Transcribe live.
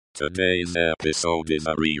Today's episode is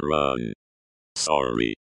a rerun.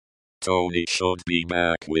 Sorry. Tony should be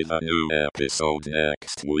back with a new episode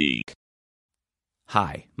next week.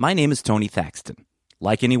 Hi, my name is Tony Thaxton.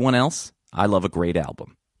 Like anyone else, I love a great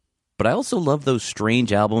album. But I also love those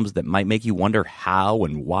strange albums that might make you wonder how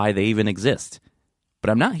and why they even exist.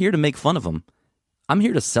 But I'm not here to make fun of them. I'm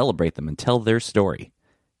here to celebrate them and tell their story.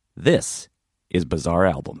 This is Bizarre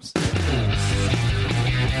Albums.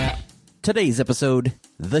 Today's episode,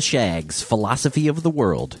 The Shags' Philosophy of the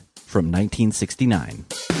World, from 1969.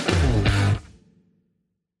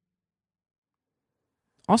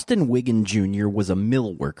 Austin Wiggin Jr. was a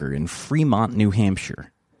mill worker in Fremont, New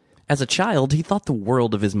Hampshire. As a child, he thought the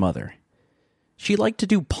world of his mother. She liked to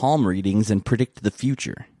do palm readings and predict the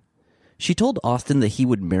future. She told Austin that he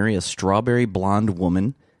would marry a strawberry blonde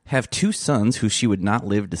woman, have 2 sons who she would not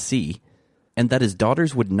live to see, and that his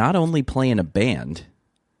daughters would not only play in a band,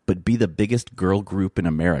 but be the biggest girl group in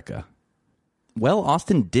America. Well,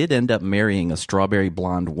 Austin did end up marrying a strawberry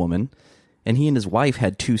blonde woman, and he and his wife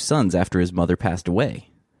had 2 sons after his mother passed away.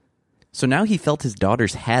 So now he felt his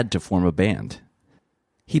daughters had to form a band.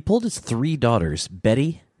 He pulled his 3 daughters,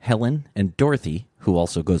 Betty, Helen, and Dorothy, who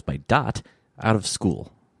also goes by Dot, out of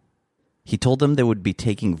school. He told them they would be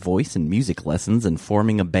taking voice and music lessons and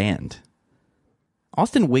forming a band.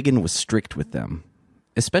 Austin Wiggin was strict with them,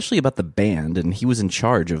 especially about the band, and he was in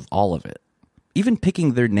charge of all of it. Even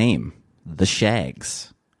picking their name, The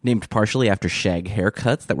Shags, named partially after shag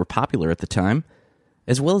haircuts that were popular at the time,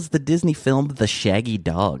 as well as the Disney film The Shaggy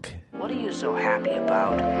Dog. What are you so happy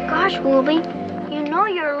about? Gosh, Wooly, you know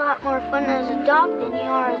you're a lot more fun as a dog than you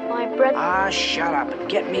are as my brother. Ah, shut up and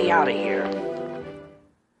get me out of here.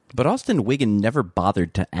 But Austin Wiggin never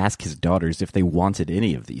bothered to ask his daughters if they wanted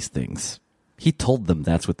any of these things. He told them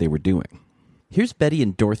that's what they were doing. Here's Betty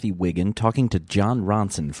and Dorothy Wiggin talking to John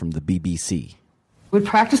Ronson from the BBC. We'd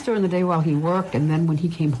practice during the day while he worked, and then when he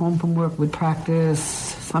came home from work, we'd practice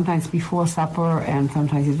sometimes before supper, and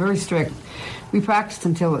sometimes he's very strict. We practiced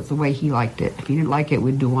until it's the way he liked it. If he didn't like it,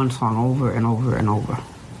 we'd do one song over and over and over.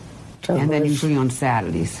 And then usually on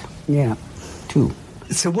Saturdays. Yeah. 2.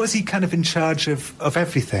 So was he kind of in charge of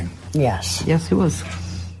everything? Yes. Yes, he was.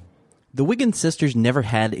 The Wiggin sisters never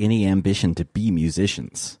had any ambition to be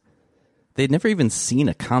musicians. They had never even seen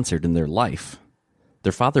a concert in their life.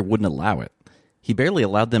 Their father wouldn't allow it. He barely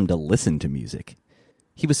allowed them to listen to music.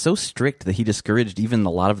 He was so strict that he discouraged even a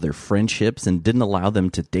lot of their friendships and didn't allow them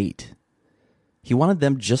to date. He wanted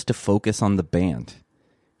them just to focus on the band.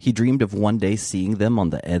 He dreamed of one day seeing them on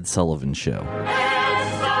the Ed Sullivan Show.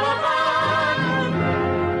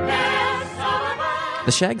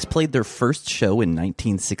 The Shags played their first show in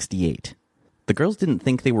 1968. The girls didn't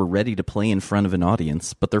think they were ready to play in front of an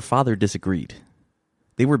audience, but their father disagreed.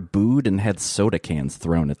 They were booed and had soda cans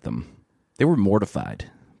thrown at them. They were mortified.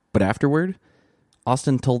 But afterward,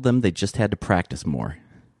 Austin told them they just had to practice more.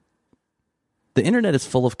 The internet is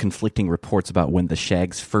full of conflicting reports about when the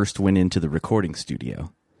Shags first went into the recording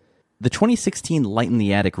studio. The 2016 Light in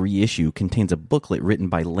the Attic reissue contains a booklet written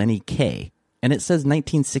by Lenny Kaye, and it says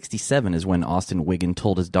 1967 is when Austin Wiggin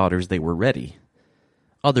told his daughters they were ready.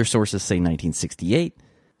 Other sources say 1968.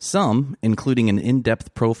 Some, including an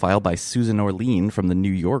in-depth profile by Susan Orlean from The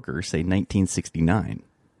New Yorker, say 1969.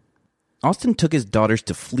 Austin took his daughters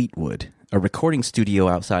to Fleetwood, a recording studio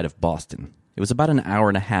outside of Boston. It was about an hour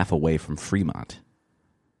and a half away from Fremont.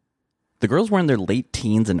 The girls were in their late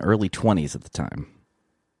teens and early 20s at the time.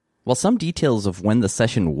 While some details of when the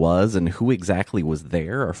session was and who exactly was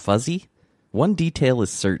there are fuzzy, one detail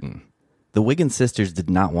is certain. The Wiggin sisters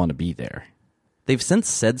did not want to be there. They've since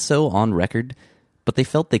said so on record, but they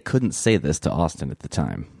felt they couldn't say this to Austin at the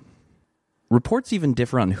time. Reports even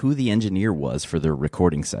differ on who the engineer was for their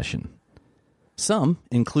recording session. Some,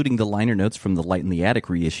 including the liner notes from the Light in the Attic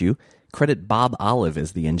reissue, credit Bob Olive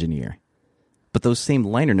as the engineer. But those same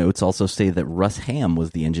liner notes also say that Russ Hamm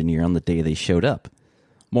was the engineer on the day they showed up.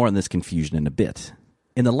 More on this confusion in a bit.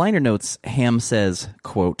 In the liner notes, Hamm says,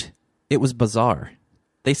 quote, "It was bizarre.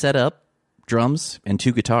 They set up, drums, and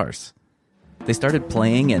 2 guitars. They started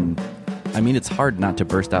playing, and, it's hard not to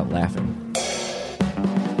burst out laughing."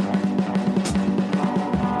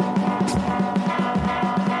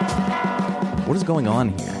 What is going on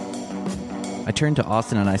here? I turned to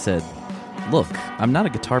Austin and I said, "Look, I'm not a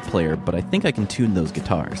guitar player, but I think I can tune those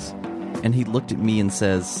guitars." And he looked at me and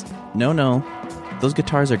says, No, those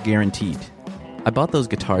guitars are guaranteed. I bought those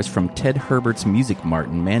guitars from Ted Herbert's Music Mart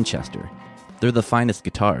in Manchester. They're the finest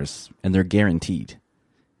guitars, and they're guaranteed."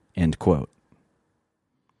 End quote.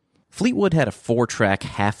 Fleetwood had a 4-track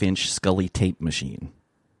half-inch Scully tape machine.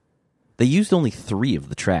 They used only 3 of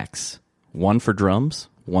the tracks, one for drums,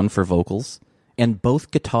 one for vocals, and both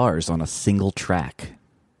guitars on a single track.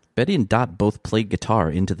 Betty and Dot both played guitar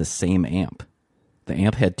into the same amp. The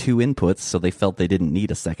amp had 2 inputs, so they felt they didn't need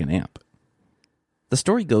a second amp. The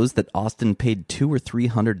story goes that Austin paid $200 or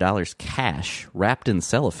 $300 cash wrapped in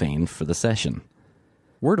cellophane for the session.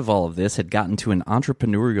 Word of all of this had gotten to an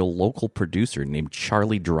entrepreneurial local producer named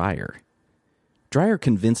Charlie Dreyer. Dreyer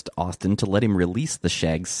convinced Austin to let him release the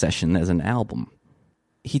Shags session as an album.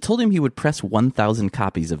 He told him he would press 1,000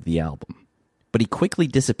 copies of the album, but he quickly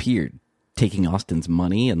disappeared, taking Austin's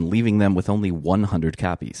money and leaving them with only 100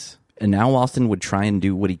 copies. And now Austin would try and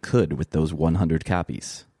do what he could with those 100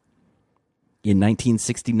 copies. In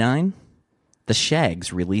 1969, the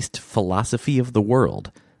Shags released Philosophy of the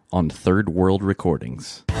World on Third World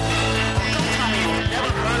Recordings.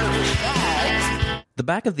 The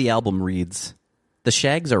back of the album reads, "The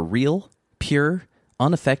Shags are real, pure,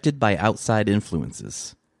 unaffected by outside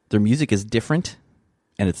influences. Their music is different,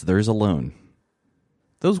 and it's theirs alone."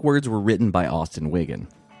 Those words were written by Austin Wiggin,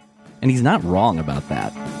 and he's not wrong about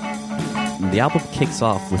that. And the album kicks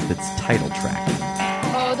off with its title track.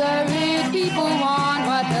 Oh, the rich people want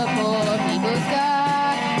what the poor people's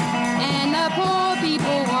got, and the poor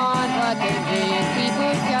people want what the rich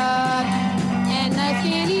people's got, and the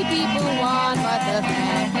skinny people want what the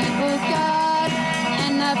fat people's got,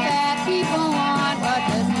 and the fat people want what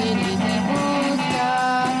the skinny people's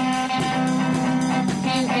got.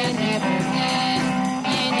 You can never get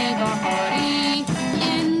anybody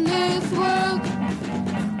in this world.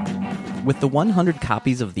 With the 100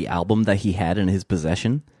 copies of the album that he had in his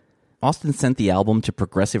possession, Austin sent the album to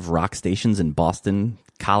progressive rock stations in Boston,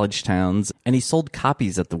 college towns, and he sold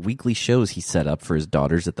copies at the weekly shows he set up for his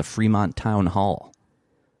daughters at the Fremont Town Hall.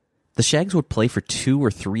 The Shags would play for 2 or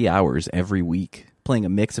 3 hours every week, playing a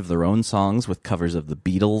mix of their own songs with covers of the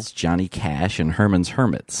Beatles, Johnny Cash, and Herman's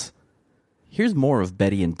Hermits. Here's more of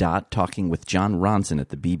Betty and Dot talking with John Ronson at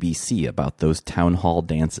the BBC about those town hall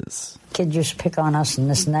dances. Kids used to pick on us and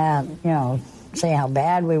this and that, say how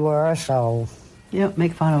bad we were, so... Yep,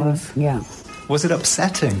 make fun of us. Yeah. Was it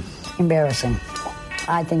upsetting? Embarrassing.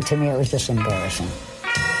 I think to me it was just embarrassing.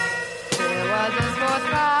 There was a sports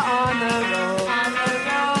car on the road.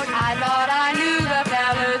 I thought I knew the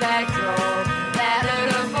fella that drove. That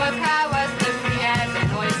little sports car was slippery as an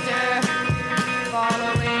oyster.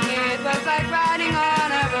 Following it was like riding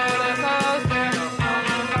on a roller coaster.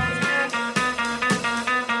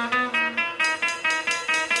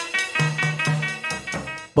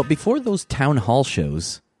 But before those town hall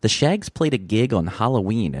shows, the Shags played a gig on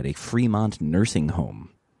Halloween at a Fremont nursing home.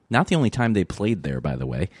 Not the only time they played there, by the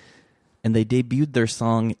way. And they debuted their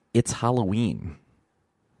song, It's Halloween.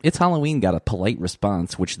 It's Halloween got a polite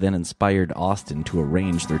response, which then inspired Austin to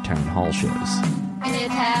arrange their town hall shows.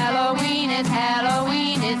 It's Halloween, it's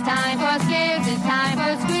Halloween, it's time for scares, it's time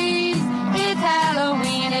for screams. It's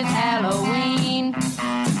Halloween, it's Halloween.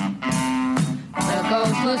 The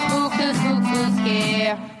ghosts will spook, the spooks will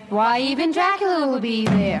scare. Why even Dracula will be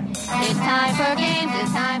there. It's time for games,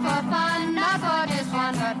 it's time for fun, not for just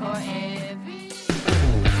one, but for every...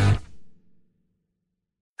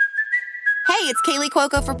 Hey, it's Kaylee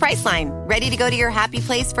Cuoco for Priceline. Ready to go to your happy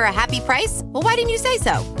place for a happy price? Well, why didn't you say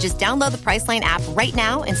so? Just download the Priceline app right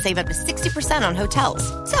now and save up to 60% on hotels.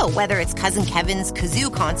 So whether it's Cousin Kevin's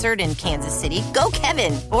Kazoo Concert in Kansas City, go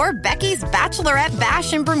Kevin, or Becky's Bachelorette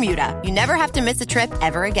Bash in Bermuda, you never have to miss a trip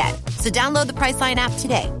ever again. So download the Priceline app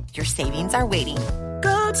today. Your savings are waiting.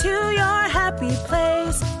 Go to your happy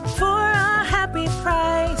place for a happy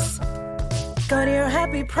price. Go to your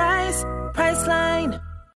happy price, Priceline.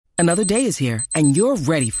 Another day is here, and you're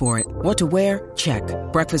ready for it. What to wear? Check.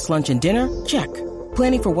 Breakfast, lunch, and dinner? Check.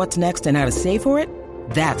 Planning for what's next and how to save for it?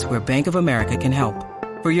 That's where Bank of America can help.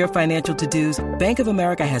 For your financial to-dos, Bank of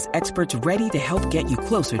America has experts ready to help get you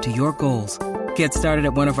closer to your goals. Get started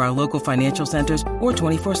at one of our local financial centers or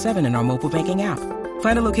 24/7 in our mobile banking app.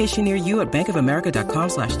 Find a location near you at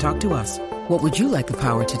bankofamerica.com/talktous. What would you like the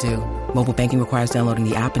power to do? Mobile banking requires downloading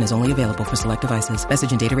the app and is only available for select devices.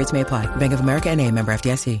 Message and data rates may apply. Bank of America NA, member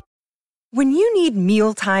FDIC. When you need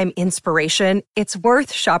mealtime inspiration, it's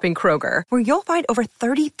worth shopping Kroger, where you'll find over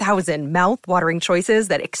 30,000 mouth-watering choices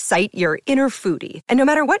that excite your inner foodie. And no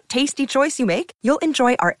matter what tasty choice you make, you'll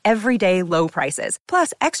enjoy our everyday low prices,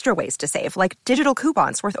 plus extra ways to save, like digital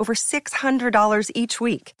coupons worth over $600 each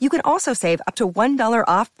week. You can also save up to $1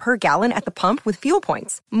 off per gallon at the pump with fuel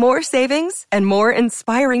points. More savings and more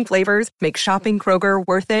inspiring flavors make shopping Kroger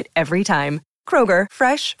worth it every time. Kroger,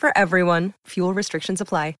 fresh for everyone. Fuel restrictions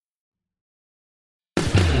apply.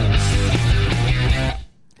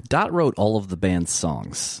 Dot wrote all of the band's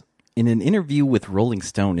songs. In an interview with Rolling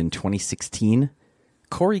Stone in 2016,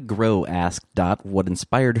 Corey Groh asked Dot what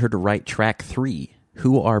inspired her to write track 3,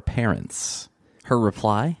 Who Are Parents? Her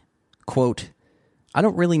reply, quote, I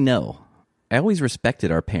don't really know. I always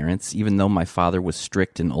respected our parents, even though my father was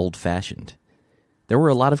strict and old-fashioned. There were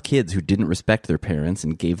a lot of kids who didn't respect their parents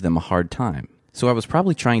and gave them a hard time, so I was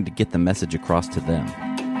probably trying to get the message across to them.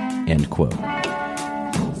 End quote.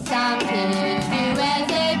 Some kids do as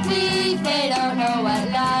they please, they don't know what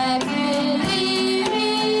life really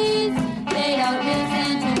means. They don't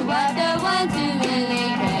listen to what the ones who really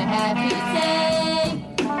care have to say.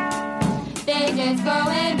 They just go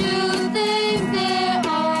and do things their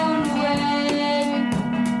own way.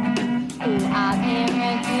 Who are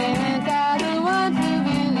parents? Parents are the ones who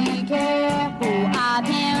really care. Who are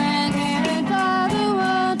parents? Parents are the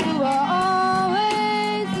ones who are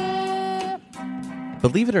always there.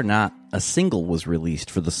 Believe it or not, a single was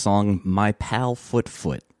released for the song My Pal Foot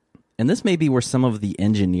Foot, and this may be where some of the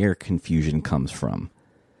engineer confusion comes from.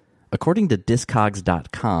 According to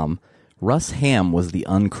Discogs.com, Russ Hamm was the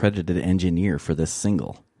uncredited engineer for this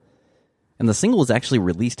single. And the single was actually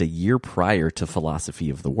released a year prior to Philosophy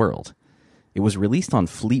of the World. It was released on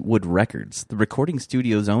Fleetwood Records, the recording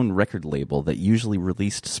studio's own record label that usually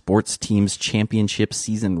released sports teams' championship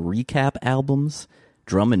season recap albums,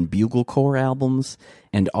 drum and bugle corps albums,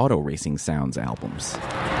 and auto racing sounds albums.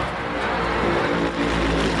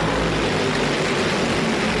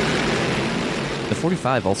 The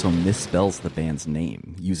 45 also misspells the band's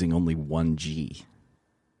name, using only one G.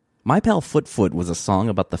 My Pal Foot Foot was a song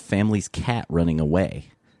about the family's cat running away.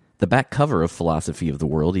 The back cover of Philosophy of the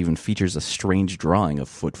World even features a strange drawing of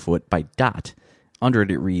Foot Foot by Dot. Under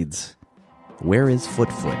it reads, Where is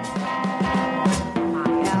Foot Foot?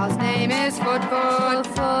 My pal's name is Foot Foot.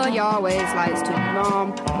 He always likes to roam.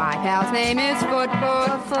 My pal's name is Foot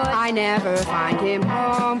Foot. I never find him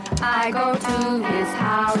home. I go to his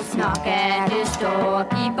house, knock at his door.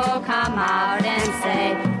 People come out and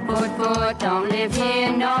say, Foot Foot, don't live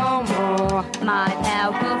here no more. My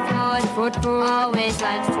pal Foot Foot always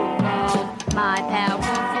likes to roam. My pal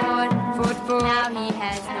Foot Foot, now he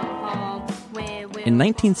has no home. In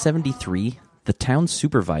 1973, the town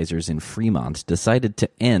supervisors in Fremont decided to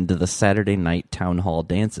end the Saturday night town hall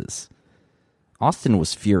dances. Austin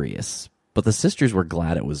was furious, but the sisters were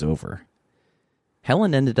glad it was over.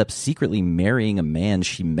 Helen ended up secretly marrying a man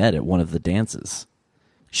she met at one of the dances.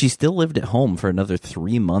 She still lived at home for another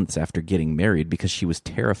 3 months after getting married because she was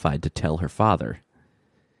terrified to tell her father.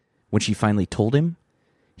 When she finally told him,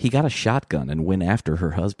 he got a shotgun and went after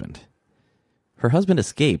her husband. Her husband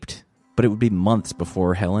escaped, but it would be months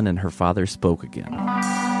before Helen and her father spoke again.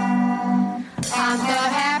 I'm so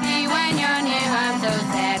happy when you're near, I'm so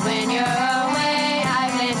sad when you're away.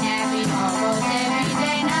 I've been happy almost every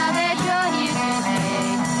day now that you're here to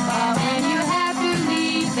stay. But when you have to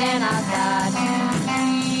leave, then I'll start to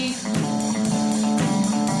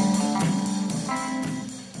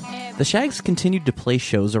grieve. The Shags continued to play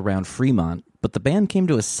shows around Fremont, but the band came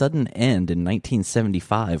to a sudden end in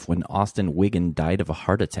 1975 when Austin Wiggin died of a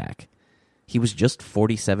heart attack. He was just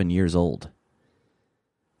 47 years old.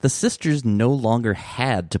 The sisters no longer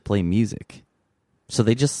had to play music, so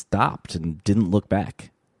they just stopped and didn't look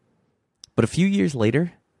back. But a few years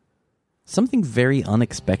later, something very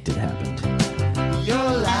unexpected happened.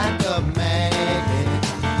 You're like a magnet.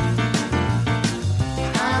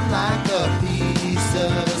 I'm like a piece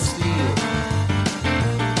of steel.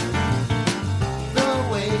 The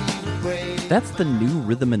way you break. That's the New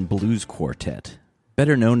Rhythm and Blues Quartet,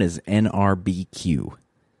 better known as NRBQ.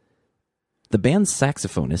 The band's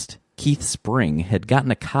saxophonist, Keith Spring, had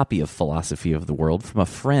gotten a copy of Philosophy of the World from a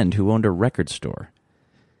friend who owned a record store.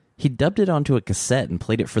 He dubbed it onto a cassette and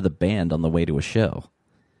played it for the band on the way to a show.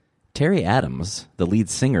 Terry Adams, the lead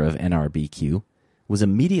singer of NRBQ, was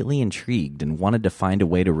immediately intrigued and wanted to find a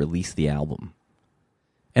way to release the album.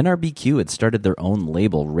 NRBQ had started their own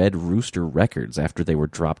label, Red Rooster Records, after they were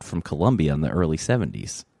dropped from Columbia in the early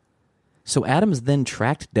 70s. So Adams then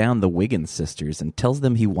tracked down the Wiggins sisters and tells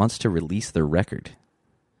them he wants to release their record.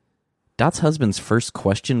 Dot's husband's first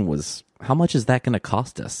question was, how much is that going to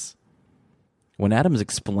cost us? When Adams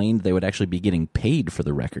explained they would actually be getting paid for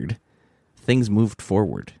the record, things moved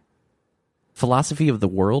forward. Philosophy of the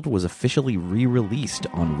World was officially re-released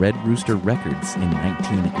on Red Rooster Records in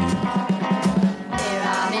 1980. There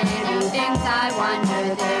are many things I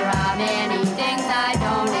wonder, there are many things I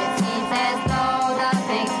don't. It seems as though the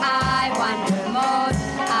things I wonder most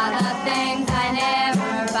are the things I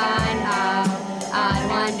never find out. I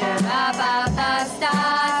wonder about the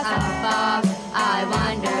stars above. I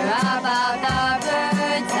wonder about the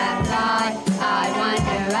birds that fly. I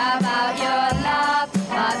wonder about your love,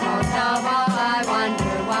 but most of all I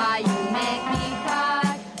wonder why you make me cry.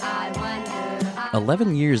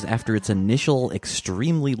 11 years after its initial,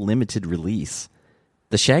 extremely limited release,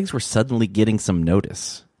 the Shaggs were suddenly getting some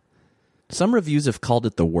notice. Some reviews have called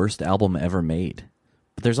it the worst album ever made,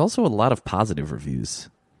 but there's also a lot of positive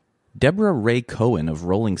reviews. Deborah Ray Cohen of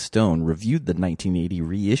Rolling Stone reviewed the 1980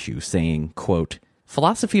 reissue, saying, quote,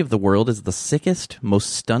 "Philosophy of the World is the sickest,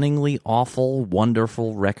 most stunningly awful,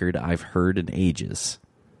 wonderful record I've heard in ages."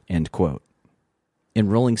 End quote. In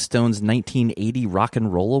Rolling Stone's 1980 Rock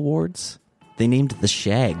and Roll Awards, they named the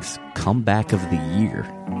Shaggs Comeback of the Year.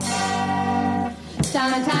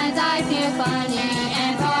 Sometimes I feel funny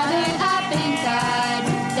and bothered up inside.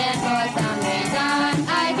 Then for some reason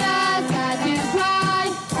I just got to cry.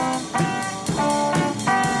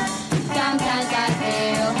 Sometimes I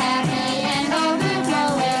feel happy and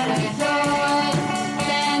overflowing with joy.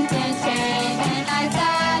 Then things change and I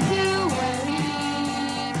start to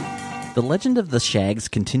worry. The legend of the Shaggs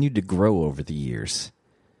continued to grow over the years.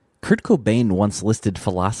 Kurt Cobain once listed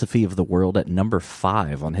Philosophy of the World at number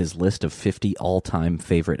 5 on his list of 50 all-time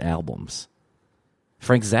favorite albums.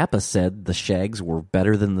 Frank Zappa said the Shaggs were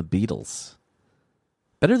better than the Beatles.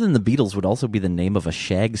 Better Than the Beatles would also be the name of a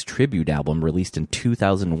Shaggs tribute album released in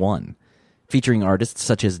 2001, featuring artists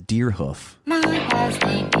such as Deerhoof. My past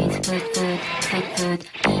name is Foot.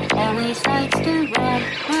 He always likes to run.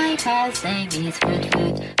 My past name is Foot.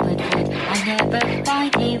 I never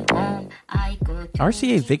find him home. I go to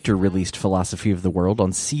RCA Victor released Philosophy of the World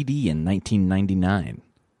on CD in 1999.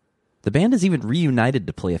 The band has even reunited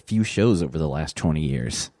to play a few shows over the last 20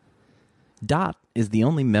 years. Dot is the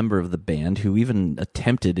only member of the band who even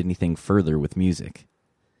attempted anything further with music.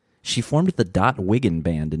 She formed the Dot Wiggin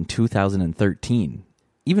Band in 2013,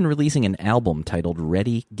 even releasing an album titled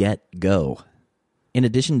Ready, Get, Go. In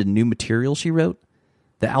addition to new material she wrote,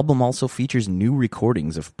 the album also features new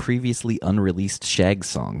recordings of previously unreleased Shaggs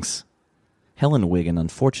songs. Helen Wiggin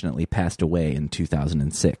unfortunately passed away in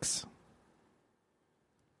 2006.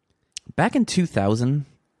 Back in 2000,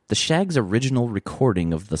 the Shaggs' original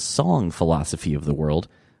recording of the song Philosophy of the World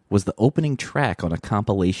was the opening track on a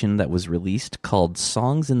compilation that was released called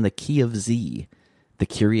Songs in the Key of Z, The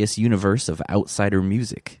Curious Universe of Outsider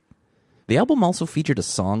Music. The album also featured a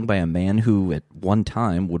song by a man who, at one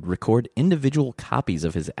time, would record individual copies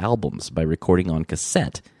of his albums by recording on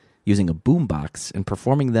cassette, using a boombox and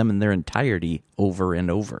performing them in their entirety over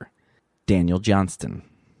and over. Daniel Johnston.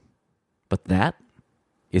 But that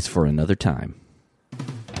is for another time.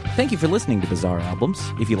 Thank you for listening to Bizarre Albums.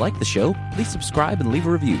 If you like the show, please subscribe and leave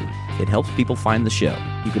a review. It helps people find the show.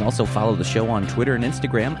 You can also follow the show on Twitter and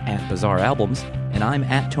Instagram at Bizarre Albums, and I'm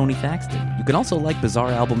at Tony Thaxton. You can also like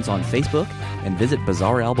Bizarre Albums on Facebook and visit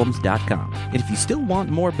BizarreAlbums.com. And if you still want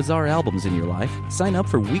more Bizarre Albums in your life, sign up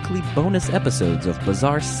for weekly bonus episodes of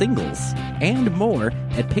Bizarre Singles and more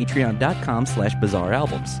at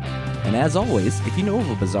Patreon.com/BizarreAlbums. And as always, if you know of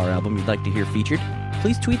a Bizarre Album you'd like to hear featured,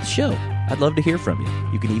 please tweet the show. I'd love to hear from you.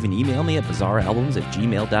 You can even email me at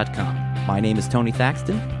bizarrealbums@gmail.com. My name is Tony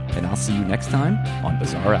Thaxton, and I'll see you next time on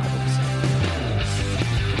Bizarre Albums.